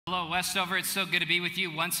Hello, Westover. It's so good to be with you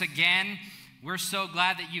once again. We're so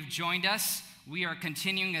glad that you've joined us. We are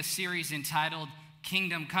continuing a series entitled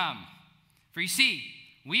Kingdom Come. For you see,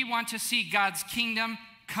 we want to see God's kingdom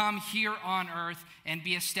come here on earth and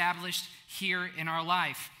be established here in our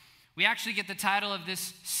life. We actually get the title of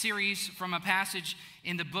this series from a passage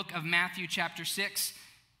in the book of Matthew chapter 6.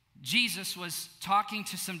 Jesus was talking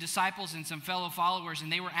to some disciples and some fellow followers,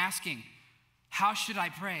 and they were asking, "How should I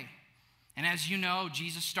pray?" And as you know,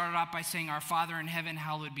 Jesus started off by saying, "Our Father in heaven,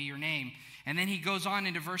 hallowed be your name." And then he goes on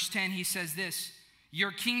into verse 10, he says this,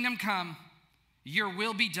 "Your kingdom come, your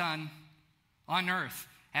will be done on earth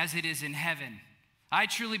as it is in heaven." I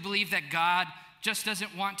truly believe that God just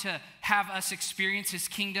doesn't want to have us experience his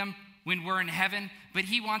kingdom when we're in heaven, but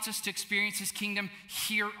he wants us to experience his kingdom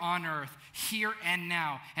here on earth, here and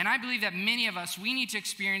now. And I believe that many of us, we need to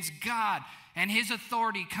experience God and his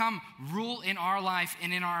authority come rule in our life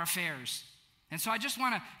and in our affairs. And so I just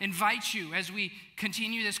want to invite you as we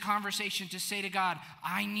continue this conversation to say to God,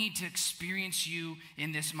 I need to experience you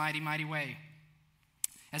in this mighty, mighty way.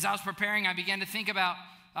 As I was preparing, I began to think about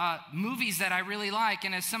movies that I really like.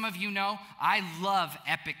 And as some of you know, I love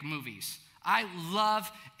epic movies. I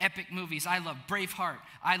love epic movies. I love Braveheart.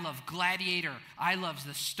 I love Gladiator. I love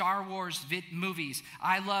the Star Wars movies.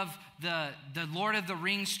 I love the Lord of the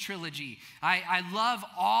Rings trilogy. I love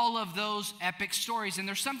all of those epic stories. And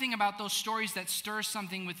there's something about those stories that stirs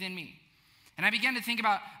something within me. And I began to think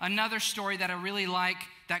about another story that I really like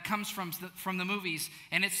that comes from the movies.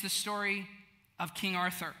 And it's the story of King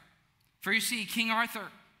Arthur. For you see, King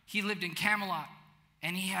Arthur, he lived in Camelot.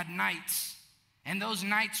 And he had knights. And those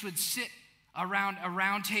knights would sit around a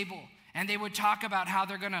round table, and they would talk about how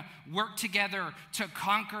they're going to work together to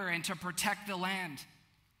conquer and to protect the land.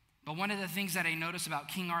 But one of the things that I noticed about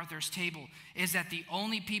King Arthur's table is that the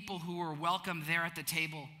only people who were welcome there at the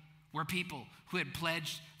table were people who had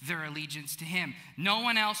pledged their allegiance to him. No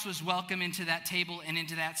one else was welcome into that table and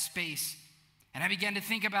into that space. And I began to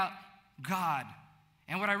think about God.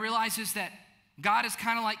 And what I realized is that God is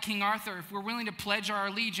kind of like King Arthur. If we're willing to pledge our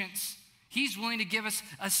allegiance, he's willing to give us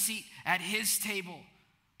a seat at his table.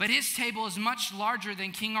 But his table is much larger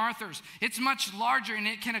than King Arthur's. It's much larger and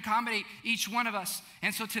it can accommodate each one of us.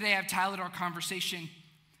 And so today I've titled our conversation,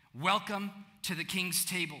 Welcome to the King's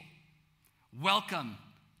Table. Welcome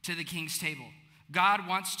to the King's Table. God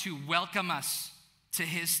wants to welcome us to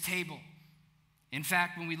his table. In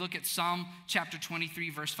fact, when we look at Psalm chapter 23,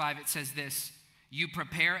 verse 5, it says this, "You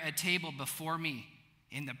prepare a table before me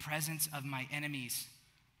in the presence of my enemies.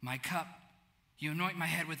 My cup, you anoint my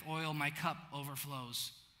head with oil, my cup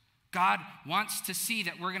overflows." God wants to see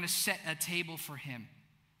that we're going to set a table for him,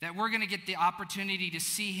 that we're going to get the opportunity to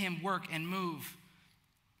see him work and move.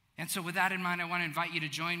 And so with that in mind, I want to invite you to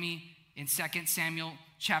join me in 2 Samuel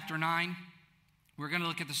chapter 9. We're going to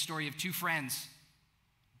look at the story of two friends,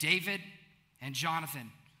 David and Jonathan.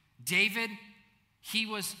 David, he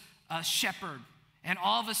was a shepherd. And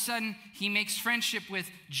all of a sudden, he makes friendship with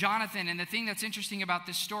Jonathan. And the thing that's interesting about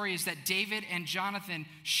this story is that David and Jonathan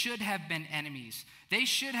should have been enemies. They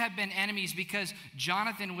should have been enemies because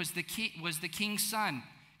Jonathan was the king's son.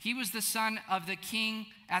 He was the son of the king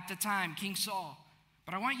at the time, King Saul.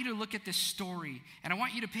 But I want you to look at this story, and I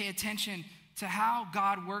want you to pay attention to how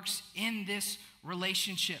God works in this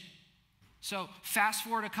relationship. So fast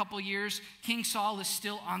forward a couple years, King Saul is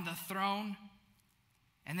still on the throne.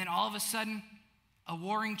 And then all of a sudden, a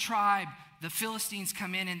warring tribe, the Philistines,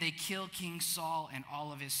 come in and they kill King Saul and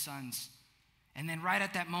all of his sons. And then right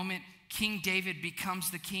at that moment, King David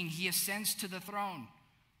becomes the king. He ascends to the throne.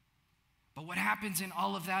 But what happens in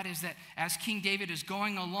all of that is that as King David is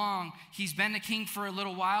going along, he's been the king for a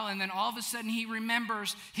little while, and then all of a sudden he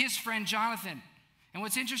remembers his friend Jonathan. And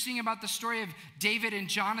what's interesting about the story of David and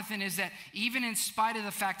Jonathan is that even in spite of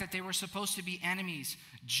the fact that they were supposed to be enemies,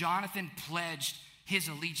 Jonathan pledged his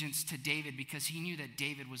allegiance to David because he knew that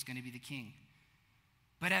David was going to be the king.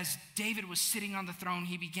 But as David was sitting on the throne,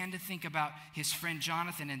 he began to think about his friend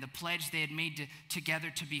Jonathan and the pledge they had made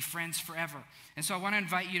together to be friends forever. And so I want to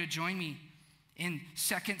invite you to join me in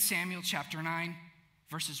 2 Samuel chapter 9,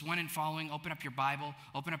 verses 1 and following. Open up your Bible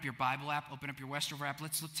app, open up your Westover app.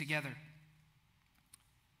 Let's look together.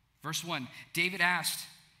 Verse 1, David asked,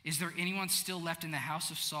 "Is there anyone still left in the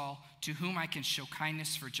house of Saul to whom I can show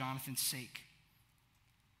kindness for Jonathan's sake?"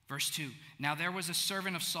 Verse 2, "Now there was a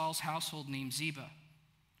servant of Saul's household named Ziba."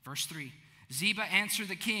 Verse 3, "Ziba answered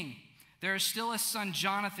the king, 'There is still a son,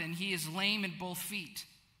 Jonathan. He is lame in both feet.'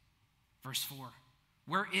 Verse 4,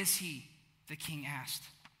 'Where is he?' the king asked."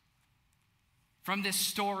 From this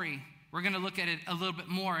story, we're going to look at it a little bit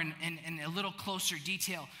more in a little closer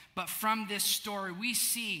detail. But from this story, we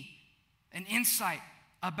see an insight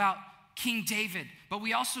about King David, but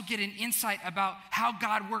we also get an insight about how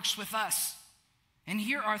God works with us. And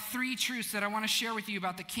here are 3 truths that I want to share with you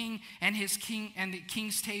about the king and the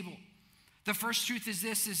king's table. The first truth is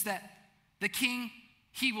this, is that the king,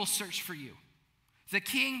 he will search for you. The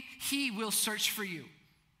king, he will search for you.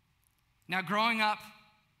 Now, growing up,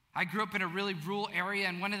 I grew up in a really rural area,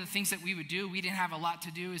 and one of the things that we would do, we didn't have a lot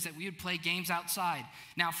to do, is that we would play games outside.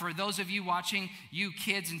 Now, for those of you watching, you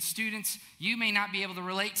kids and students, you may not be able to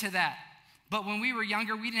relate to that. But when we were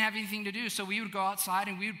younger, we didn't have anything to do, so we would go outside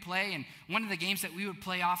and we would play, and one of the games that we would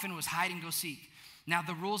play often was hide and go seek. Now,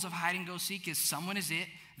 the rules of hide and go seek is someone is it,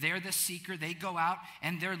 they're the seeker, they go out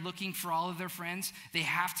and they're looking for all of their friends. They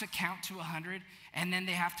have to count to 100, and then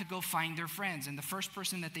they have to go find their friends. And the first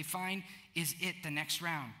person that they find is it the next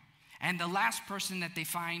round. And the last person that they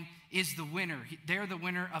find is the winner. They're the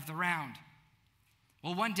winner of the round.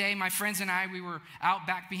 Well, one day, my friends and I, we were out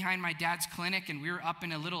back behind my dad's clinic, and we were up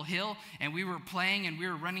in a little hill, and we were playing, and we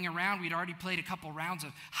were running around. We'd already played a couple rounds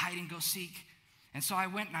of hide and go seek. And so I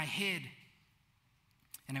went and I hid,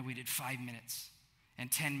 and I waited 5 minutes,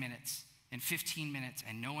 and 10 minutes, and 15 minutes,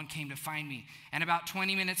 and no one came to find me. And about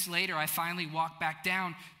 20 minutes later, I finally walked back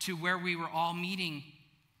down to where we were all meeting,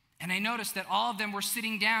 and I noticed that all of them were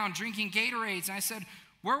sitting down, drinking Gatorades, and I said,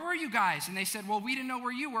 "Where were you guys?" And they said, "Well, we didn't know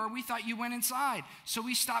where you were. We thought you went inside." So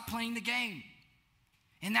we stopped playing the game.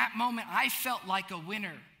 In that moment, I felt like a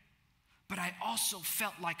winner, but I also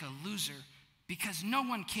felt like a loser because no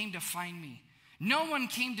one came to find me. No one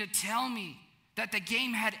came to tell me that the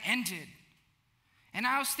game had ended. And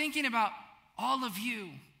I was thinking about all of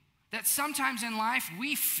you, that sometimes in life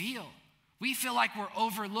we feel like we're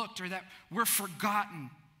overlooked or that we're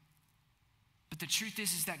forgotten. But the truth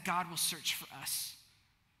is that God will search for us.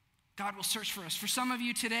 God will search for us. For some of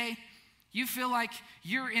you today, you feel like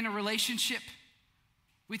you're in a relationship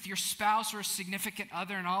with your spouse or a significant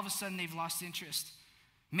other, and all of a sudden they've lost interest.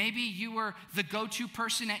 Maybe you were the go-to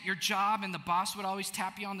person at your job, and the boss would always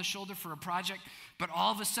tap you on the shoulder for a project, but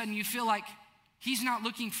all of a sudden you feel like he's not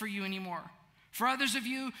looking for you anymore. For others of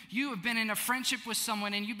you, you have been in a friendship with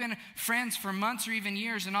someone, and you've been friends for months or even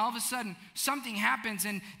years, and all of a sudden something happens,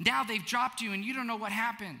 and now they've dropped you, and you don't know what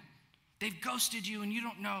happened. They've ghosted you, and you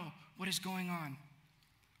don't know what is going on.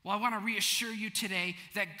 Well, I want to reassure you today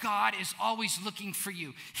that God is always looking for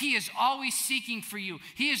you. He is always seeking for you.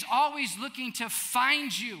 He is always looking to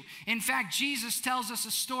find you. In fact, Jesus tells us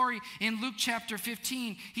a story in Luke chapter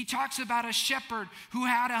 15. He talks about a shepherd who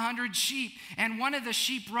had 100 sheep, and one of the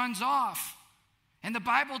sheep runs off. And the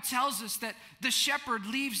Bible tells us that the shepherd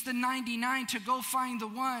leaves the 99 to go find the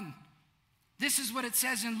one. This is what it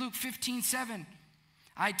says in Luke 15:7.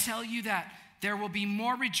 "I tell you that there will be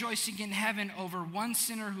more rejoicing in heaven over one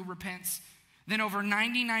sinner who repents than over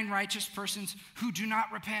 99 righteous persons who do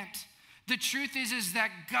not repent." The truth is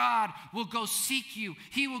that God will go seek you.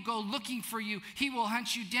 He will go looking for you. He will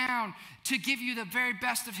hunt you down to give you the very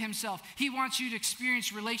best of himself. He wants you to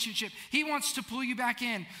experience relationship. He wants to pull you back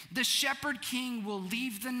in. The shepherd king will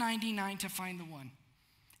leave the 99 to find the one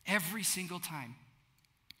every single time.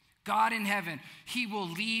 God in heaven, he will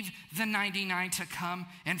leave the 99 to come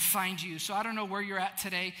and find you. So I don't know where you're at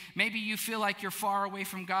today. Maybe you feel like you're far away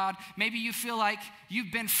from God. Maybe you feel like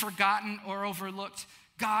you've been forgotten or overlooked.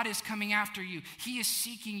 God is coming after you. He is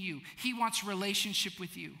seeking you. He wants relationship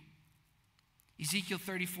with you. Ezekiel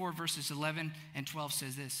 34 verses 11 and 12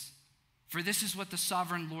 says this: "For this is what the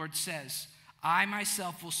sovereign Lord says, I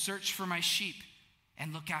myself will search for my sheep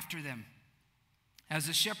and look after them. As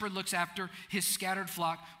the shepherd looks after his scattered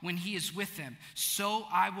flock when he is with them, so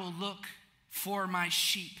I will look for my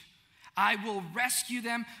sheep. I will rescue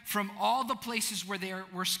them from all the places where they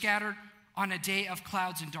were scattered on a day of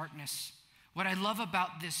clouds and darkness." What I love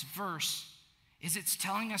about this verse is it's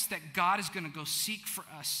telling us that God is going to go seek for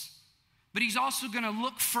us, but he's also going to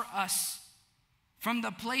look for us from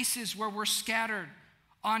the places where we're scattered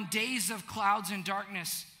on days of clouds and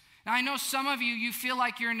darkness. Now, I know some of you, you feel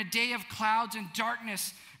like you're in a day of clouds and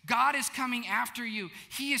darkness. God is coming after you.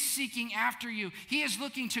 He is seeking after you. He is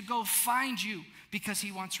looking to go find you because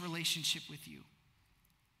he wants relationship with you.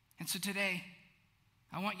 And so today,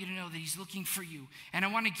 I want you to know that he's looking for you. And I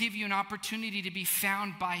want to give you an opportunity to be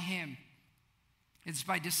found by him. It's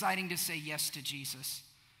by deciding to say yes to Jesus.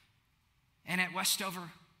 And at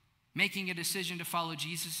Westover, making a decision to follow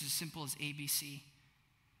Jesus is as simple as ABC.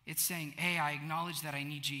 It's saying, A, I acknowledge that I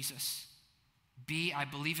need Jesus. B, I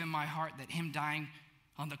believe in my heart that him dying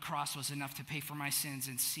on the cross was enough to pay for my sins.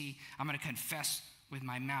 And C, I'm going to confess with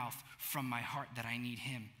my mouth from my heart that I need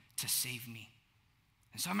him to save me.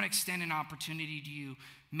 And so I'm going to extend an opportunity to you.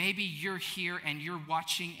 Maybe you're here and you're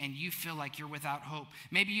watching and you feel like you're without hope.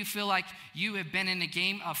 Maybe you feel like you have been in a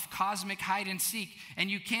game of cosmic hide and seek and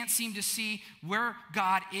you can't seem to see where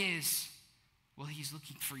God is. Well, he's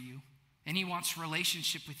looking for you and he wants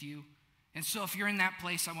relationship with you. And so if you're in that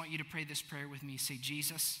place, I want you to pray this prayer with me. Say,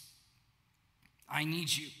 Jesus, I need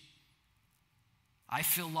you. I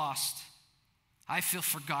feel lost. I feel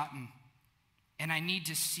forgotten. And I need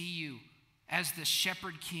to see you as the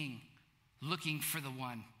shepherd king looking for the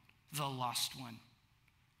one, the lost one,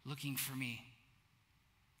 looking for me.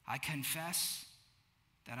 I confess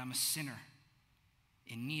that I'm a sinner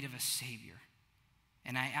in need of a Savior.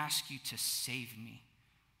 And I ask you to save me,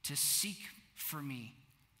 to seek for me,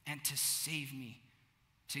 and to save me,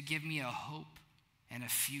 to give me a hope and a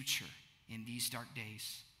future in these dark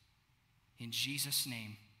days. In Jesus'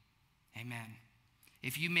 name, amen.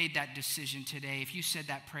 If you made that decision today, if you said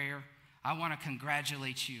that prayer, I want to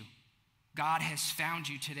congratulate you. God has found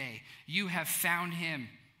you today. You have found him.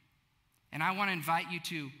 And I want to invite you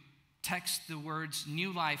to text the words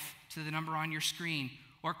New Life to the number on your screen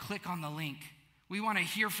or click on the link. We want to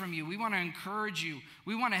hear from you. We want to encourage you.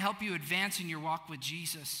 We want to help you advance in your walk with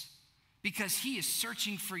Jesus because he is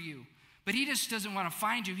searching for you. But he just doesn't want to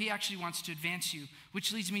find you. He actually wants to advance you,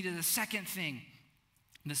 which leads me to the second thing,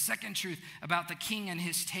 the second truth about the king and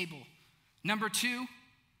his table. Number 2,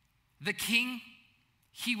 the king,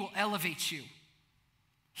 he will elevate you.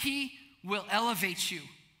 He will elevate you.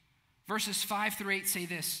 Verses 5-8 say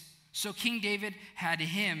this. So King David had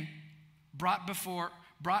him brought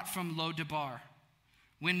from Lo-debar.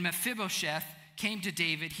 When Mephibosheth came to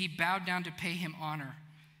David, he bowed down to pay him honor.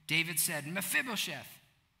 David said, Mephibosheth,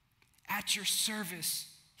 at your service,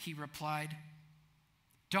 he replied.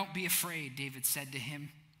 Don't be afraid, David said to him.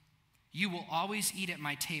 You will always eat at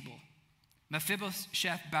my table.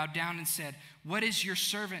 Mephibosheth bowed down and said, what is your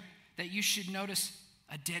servant that you should notice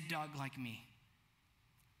a dead dog like me?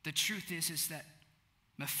 The truth is that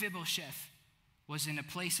Mephibosheth was in a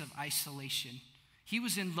place of isolation. He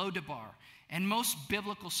was in Lo-debar. And most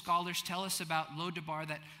biblical scholars tell us about Lo-debar,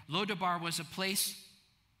 that Lo-debar was a place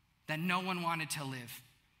that no one wanted to live.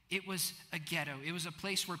 It was a ghetto. It was a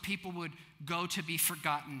place where people would go to be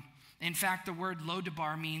forgotten. In fact, the word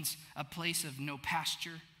Lo-debar means a place of no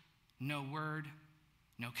pasture, no word,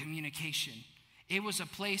 no communication. It was a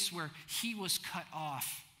place where he was cut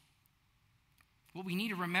off. What we need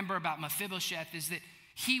to remember about Mephibosheth is that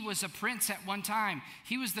he was a prince at one time.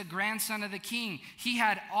 He was the grandson of the king. He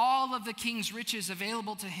had all of the king's riches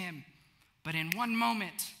available to him. But in one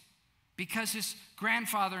moment, because his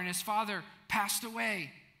grandfather and his father passed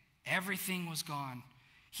away, everything was gone.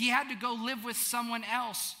 He had to go live with someone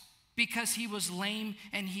else because he was lame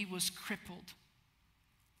and he was crippled.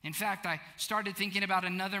 In fact, I started thinking about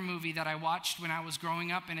another movie that I watched when I was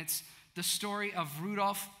growing up, and it's the story of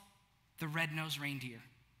Rudolph the Red-Nosed Reindeer.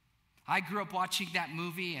 I grew up watching that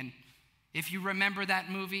movie, and if you remember that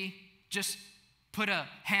movie, just put a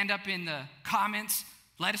hand up in the comments.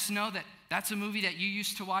 Let us know that that's a movie that you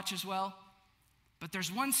used to watch as well. But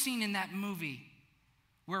there's one scene in that movie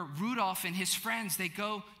where Rudolph and his friends, they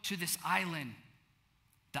go to this island,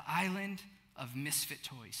 the island of misfit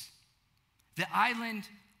toys. The island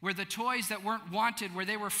where the toys that weren't wanted, where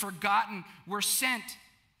they were forgotten, were sent.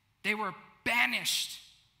 They were banished.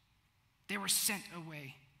 They were sent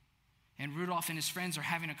away. And Rudolph and his friends are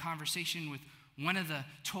having a conversation with one of the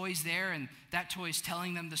toys there, and that toy is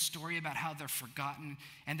telling them the story about how they're forgotten,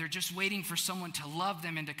 and they're just waiting for someone to love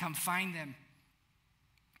them and to come find them.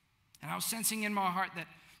 And I was sensing in my heart that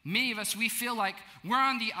many of us, we feel like we're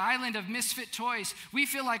on the island of misfit toys. We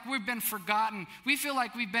feel like we've been forgotten. We feel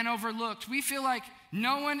like we've been overlooked. We feel like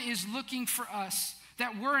no one is looking for us,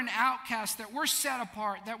 that we're an outcast, that we're set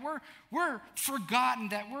apart, that we're forgotten,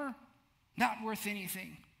 that we're not worth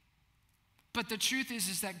anything. But the truth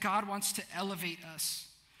is that God wants to elevate us.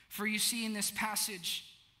 For you see in this passage,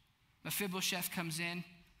 Mephibosheth comes in,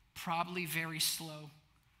 probably very slow,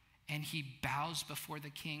 and he bows before the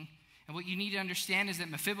king. And what you need to understand is that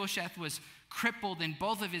Mephibosheth was crippled in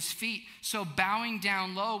both of his feet, so bowing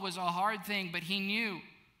down low was a hard thing, but he knew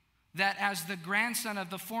that as the grandson of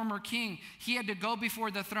the former king, he had to go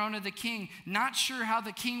before the throne of the king, not sure how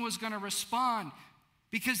the king was going to respond,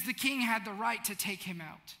 because the king had the right to take him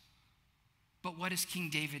out. But what does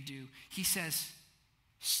King David do? He says,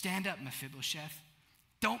 stand up, Mephibosheth.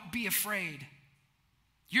 Don't be afraid.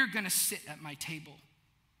 You're going to sit at my table.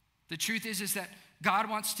 The truth is that God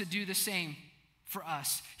wants to do the same for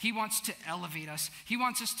us. He wants to elevate us. He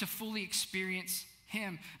wants us to fully experience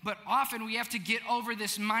him. But often we have to get over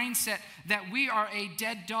this mindset that we are a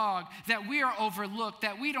dead dog, that we are overlooked,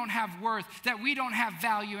 that we don't have worth, that we don't have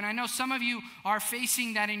value. And I know some of you are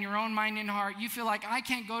facing that in your own mind and heart. You feel like, I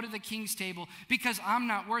can't go to the king's table because I'm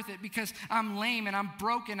not worth it, because I'm lame and I'm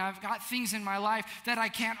broken. I've got things in my life that I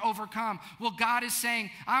can't overcome. Well, God is saying,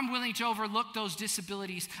 I'm willing to overlook those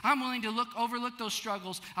disabilities. I'm willing to overlook those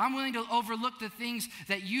struggles. I'm willing to overlook the things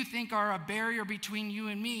that you think are a barrier between you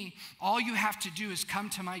and me. All you have to do is come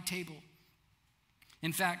to my table.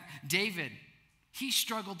 In fact, David, he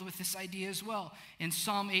struggled with this idea as well. In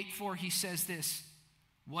Psalm 8:4, he says this,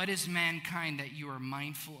 "What is mankind that you are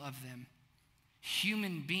mindful of them?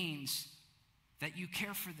 Human beings that you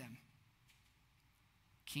care for them."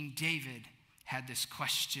 King David had this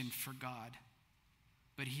question for God.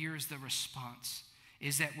 But here's the response,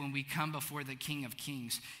 is that when we come before the King of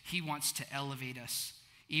Kings, he wants to elevate us.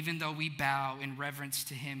 Even though we bow in reverence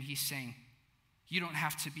to him, he's saying, you don't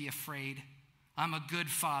have to be afraid. I'm a good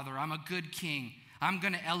father. I'm a good king. I'm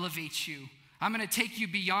going to elevate you. I'm going to take you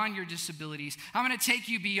beyond your disabilities. I'm going to take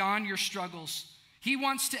you beyond your struggles. He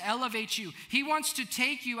wants to elevate you. He wants to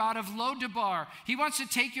take you out of Lodabar. He wants to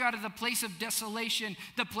take you out of the place of desolation,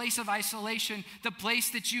 the place of isolation, the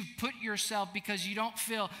place that you've put yourself because you don't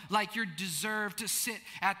feel like you deserve to sit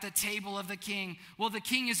at the table of the king. Well, the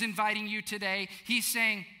king is inviting you today. He's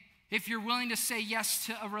saying, if you're willing to say yes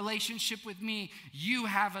to a relationship with me, you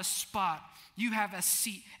have a spot. You have a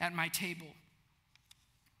seat at my table.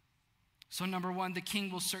 So number one, the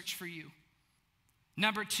king will search for you.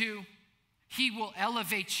 Number two, he will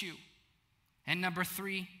elevate you. And number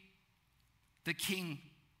three, the king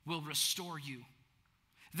will restore you.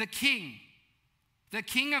 The king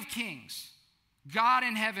of kings, God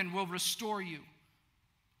in heaven will restore you.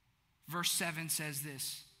 Verse 7 says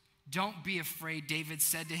this, "Don't be afraid," David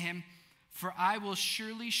said to him, "for I will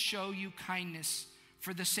surely show you kindness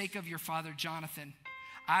for the sake of your father Jonathan.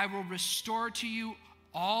 I will restore to you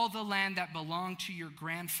all the land that belonged to your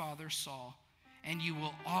grandfather Saul, and you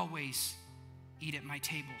will always eat at my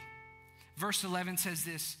table." Verse 11 says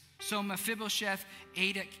this, "So Mephibosheth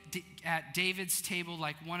ate at David's table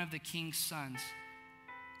like one of the king's sons.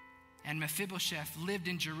 And Mephibosheth lived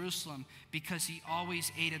in Jerusalem because he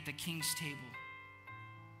always ate at the king's table.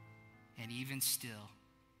 And even still,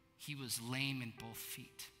 he was lame in both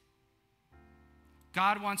feet."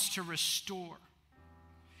 God wants to restore.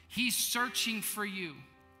 He's searching for you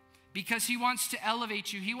because he wants to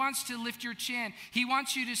elevate you. He wants to lift your chin. He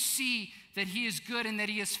wants you to see that he is good and that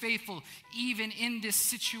he is faithful, even in this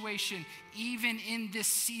situation, even in this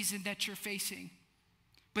season that you're facing.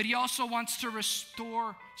 But he also wants to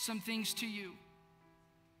restore some things to you.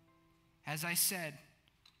 As I said,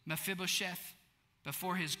 Mephibosheth,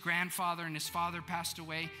 before his grandfather and his father passed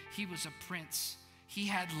away, he was a prince. He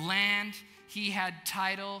had land, he had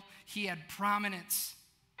title, he had prominence.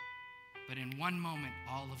 But in one moment,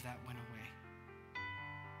 all of that went away.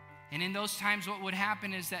 And in those times, what would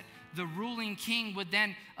happen is that the ruling king would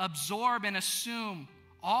then absorb and assume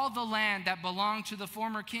all the land that belonged to the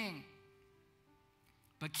former king.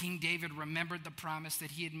 But King David remembered the promise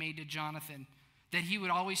that he had made to Jonathan, that he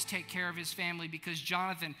would always take care of his family, because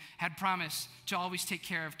Jonathan had promised to always take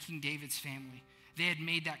care of King David's family. They had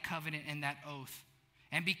made that covenant and that oath.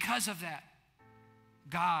 And because of that,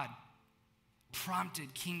 God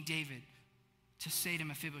prompted King David to say to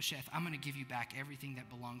Mephibosheth, "I'm going to give you back everything that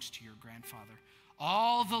belongs to your grandfather.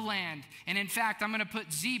 All the land. And in fact, I'm going to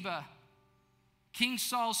put Ziba, King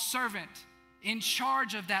Saul's servant, in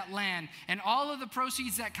charge of that land. And all of the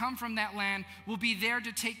proceeds that come from that land will be there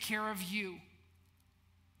to take care of you.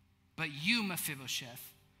 But you,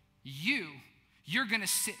 Mephibosheth, you're going to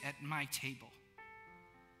sit at my table."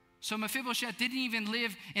 So Mephibosheth didn't even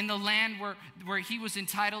live in the land where he was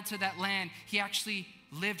entitled to that land. He actually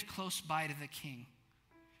lived close by to the king.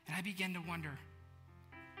 And I began to wonder,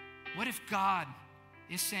 what if God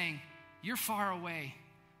is saying, "You're far away,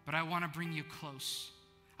 but I want to bring you close.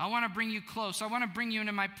 I want to bring you close. I want to bring you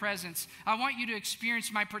into my presence. I want you to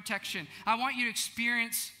experience my protection. I want you to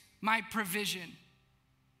experience my provision."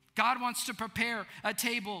 God wants to prepare a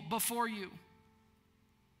table before you.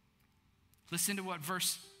 Listen to what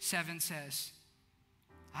verse 7 says.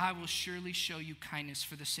 "I will surely show you kindness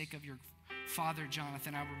for the sake of your father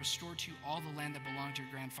Jonathan. I will restore to you all the land that belonged to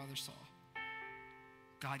your grandfather Saul."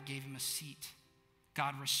 God gave him a seat.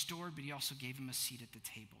 God restored, but he also gave him a seat at the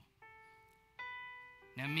table.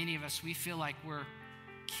 Now, many of us, we feel like we're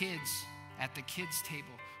kids at the kids'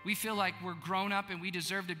 table. We feel like we're grown up and we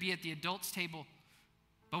deserve to be at the adults' table.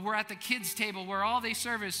 But we're at the kids' table where all they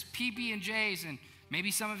serve is PB&Js and Maybe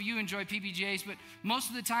some of you enjoy PB&Js, but most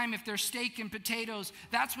of the time, if there's steak and potatoes,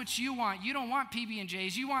 that's what you want. You don't want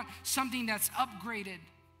PB&Js. You want something that's upgraded.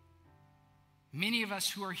 Many of us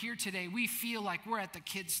who are here today, we feel like we're at the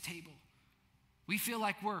kids' table. We feel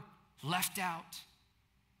like we're left out.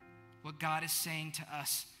 What God is saying to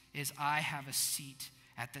us is, I have a seat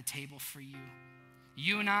at the table for you.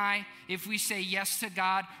 You and I, if we say yes to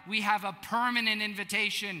God, we have a permanent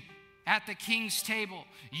invitation at the King's table.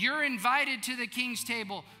 You're invited to the King's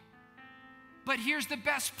table. But here's the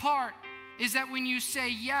best part, is that when you say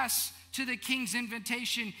yes to the King's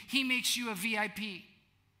invitation, he makes you a VIP.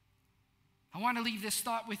 I want to leave this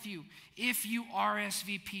thought with you. If you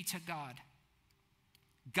RSVP to God,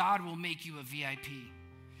 God will make you a VIP.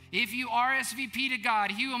 If you RSVP to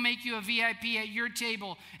God, he will make you a VIP at your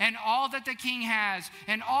table, and all that the King has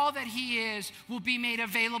and all that he is will be made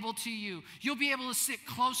available to you. You'll be able to sit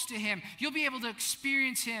close to him. You'll be able to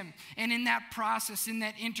experience him. And in that process, in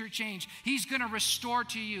that interchange, he's going to restore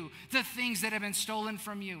to you the things that have been stolen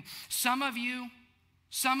from you. Some of you,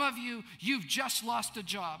 you've just lost a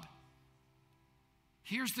job.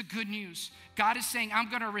 Here's the good news. God is saying, I'm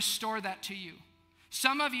going to restore that to you.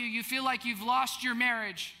 Some of you, you feel like you've lost your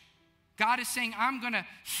marriage. God is saying, I'm going to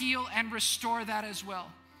heal and restore that as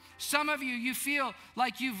well. Some of you, you feel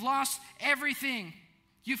like you've lost everything.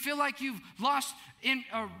 You feel like you've lost in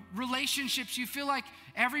relationships. You feel like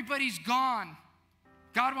everybody's gone.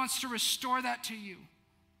 God wants to restore that to you.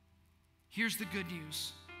 Here's the good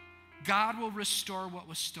news. God will restore what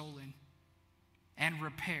was stolen and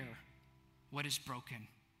repair what is broken.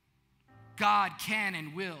 God can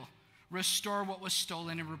and will restore what was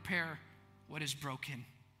stolen and repair what is broken.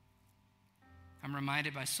 I'm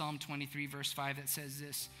reminded by Psalm 23, verse 5, that says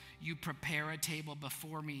this: you prepare a table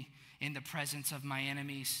before me in the presence of my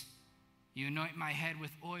enemies. You anoint my head with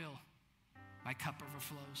oil. My cup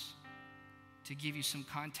overflows. To give you some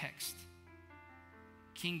context,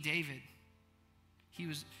 King David, he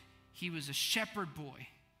was a shepherd boy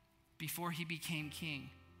before he became king.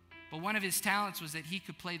 But one of his talents was that he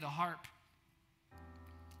could play the harp.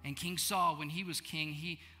 And King Saul, when he was king,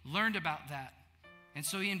 he learned about that. And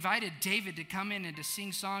so he invited David to come in and to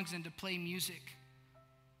sing songs and to play music.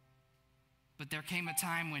 But there came a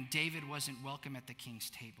time when David wasn't welcome at the king's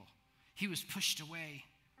table. He was pushed away.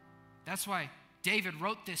 That's why David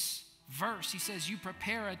wrote this verse. He says, you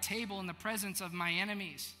prepare a table in the presence of my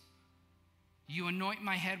enemies. You anoint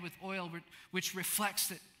my head with oil, which reflects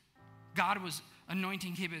that God was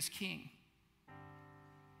anointing him as king.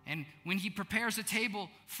 And when he prepares a table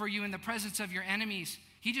for you in the presence of your enemies,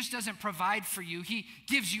 he just doesn't provide for you. He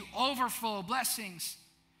gives you overflow blessings.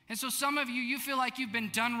 And so some of you, you feel like you've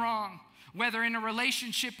been done wrong, whether in a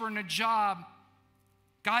relationship or in a job.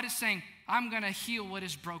 God is saying, I'm going to heal what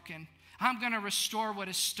is broken. I'm going to restore what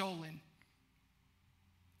is stolen.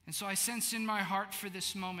 And so I sense in my heart for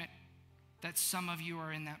this moment that some of you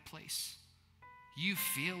are in that place. You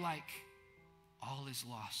feel like all is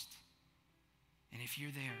lost. And if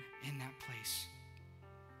you're there in that place,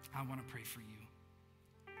 I want to pray for you.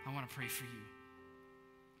 I want to pray for you.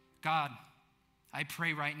 God, I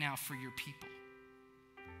pray right now for your people.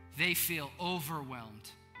 They feel overwhelmed.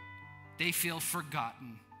 They feel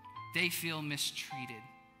forgotten. They feel mistreated.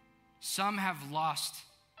 Some have lost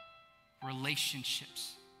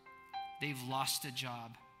relationships. They've lost a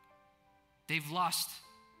job. They've lost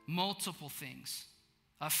multiple things.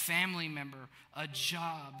 A family member, a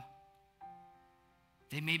job.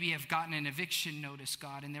 They maybe have gotten an eviction notice,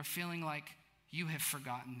 God, and they're feeling like you have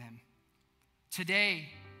forgotten them. Today,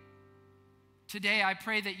 I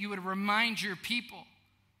pray that you would remind your people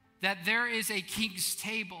that there is a king's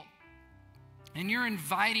table, and you're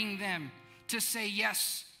inviting them to say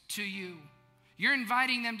yes to you. You're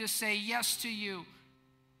inviting them to say yes to you.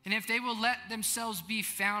 And if they will let themselves be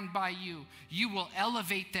found by you, you will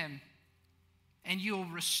elevate them and you will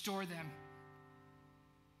restore them.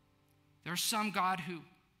 There are some, God, who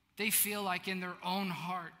they feel like in their own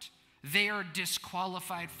heart, they are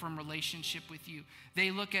disqualified from relationship with you. They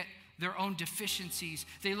look at their own deficiencies.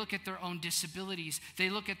 They look at their own disabilities. They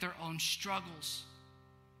look at their own struggles.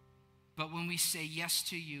 But when we say yes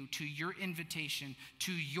to you, to your invitation,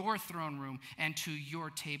 to your throne room, and to your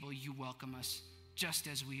table, you welcome us just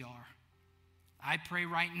as we are. I pray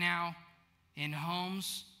right now in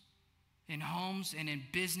homes and in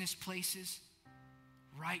business places,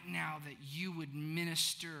 right now that you would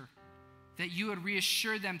minister, that you would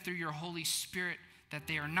reassure them through your Holy Spirit that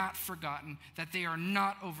they are not forgotten, that they are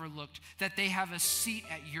not overlooked, that they have a seat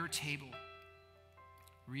at your table.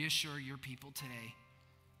 Reassure your people today.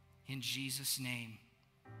 In Jesus' name,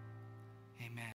 amen.